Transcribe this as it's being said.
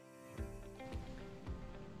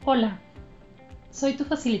Hola, soy tu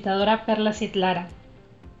facilitadora Perla Citlara.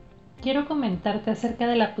 Quiero comentarte acerca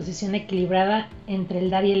de la posición equilibrada entre el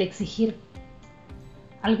dar y el exigir.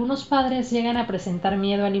 Algunos padres llegan a presentar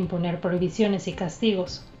miedo al imponer prohibiciones y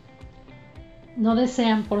castigos. No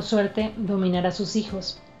desean, por suerte, dominar a sus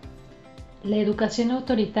hijos. La educación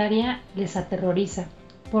autoritaria les aterroriza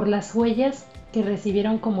por las huellas que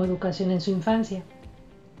recibieron como educación en su infancia.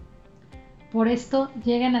 Por esto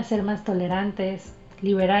llegan a ser más tolerantes,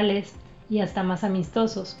 liberales y hasta más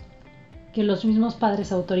amistosos que los mismos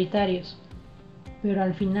padres autoritarios, pero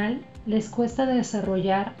al final les cuesta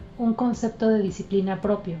desarrollar un concepto de disciplina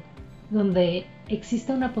propio, donde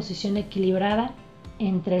existe una posición equilibrada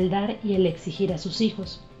entre el dar y el exigir a sus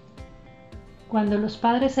hijos. Cuando los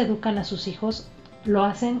padres educan a sus hijos, lo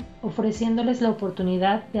hacen ofreciéndoles la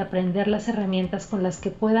oportunidad de aprender las herramientas con las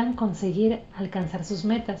que puedan conseguir alcanzar sus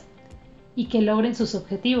metas y que logren sus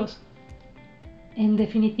objetivos. En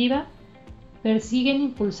definitiva, persiguen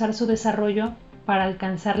impulsar su desarrollo para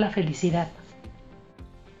alcanzar la felicidad.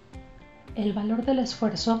 El valor del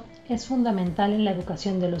esfuerzo es fundamental en la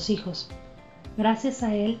educación de los hijos. Gracias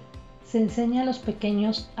a él, se enseña a los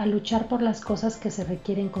pequeños a luchar por las cosas que se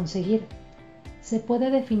requieren conseguir. Se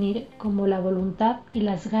puede definir como la voluntad y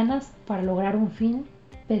las ganas para lograr un fin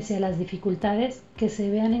pese a las dificultades que se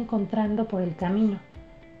vean encontrando por el camino.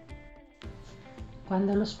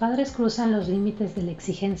 Cuando los padres cruzan los límites de la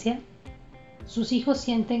exigencia, sus hijos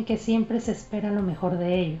sienten que siempre se espera lo mejor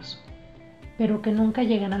de ellos, pero que nunca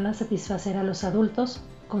llegarán a satisfacer a los adultos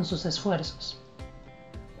con sus esfuerzos.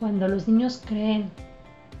 Cuando los niños creen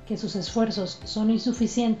que sus esfuerzos son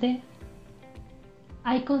insuficientes,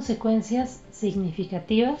 hay consecuencias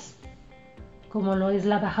significativas, como lo es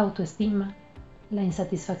la baja autoestima, la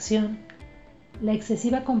insatisfacción, la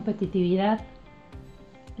excesiva competitividad,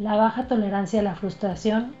 la baja tolerancia a la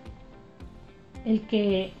frustración, el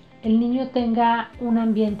que el niño tenga un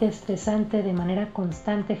ambiente estresante de manera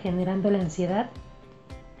constante generando la ansiedad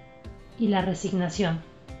y la resignación.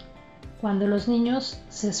 Cuando los niños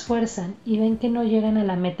se esfuerzan y ven que no llegan a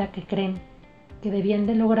la meta que creen que debían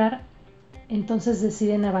de lograr, entonces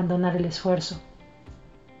deciden abandonar el esfuerzo.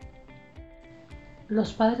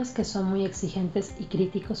 Los padres que son muy exigentes y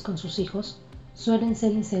críticos con sus hijos suelen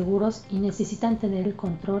ser inseguros y necesitan tener el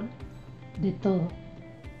control de todo.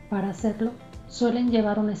 Para hacerlo, suelen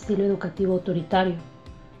llevar un estilo educativo autoritario,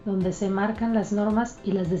 donde se marcan las normas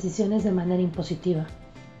y las decisiones de manera impositiva.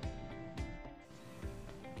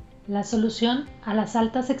 La solución a las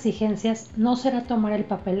altas exigencias no será tomar el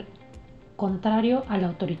papel contrario al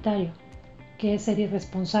autoritario, que es ser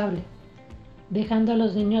irresponsable, dejando a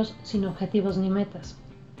los niños sin objetivos ni metas.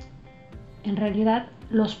 En realidad,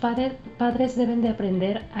 los padres deben de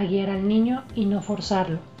aprender a guiar al niño y no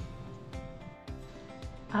forzarlo.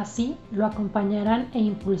 Así lo acompañarán e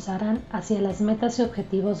impulsarán hacia las metas y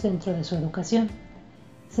objetivos dentro de su educación.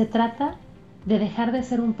 Se trata de dejar de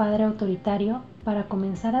ser un padre autoritario para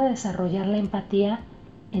comenzar a desarrollar la empatía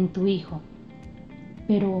en tu hijo.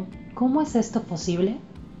 Pero, ¿cómo es esto posible?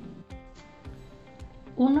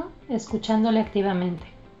 1. Escuchándole activamente.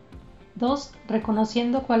 2.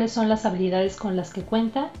 Reconociendo cuáles son las habilidades con las que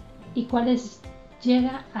cuenta y cuáles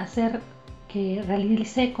llega a hacer que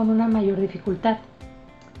realice con una mayor dificultad.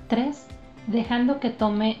 3. Dejando que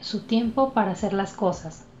tome su tiempo para hacer las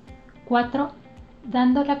cosas. 4.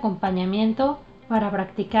 Dándole acompañamiento para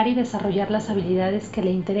practicar y desarrollar las habilidades que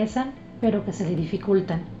le interesan pero que se le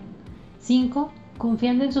dificultan. 5.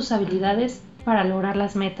 Confiando en sus habilidades para lograr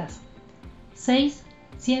las metas. 6.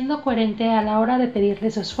 Siendo coherente a la hora de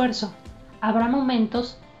pedirle su esfuerzo. Habrá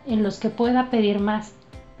momentos en los que pueda pedir más,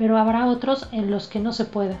 pero habrá otros en los que no se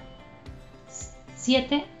pueda.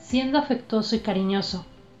 7. Siendo afectuoso y cariñoso,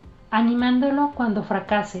 animándolo cuando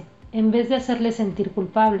fracase, en vez de hacerle sentir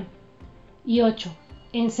culpable. Y 8.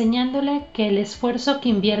 Enseñándole que el esfuerzo que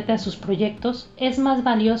invierte a sus proyectos es más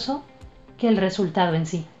valioso que el resultado en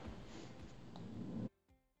sí.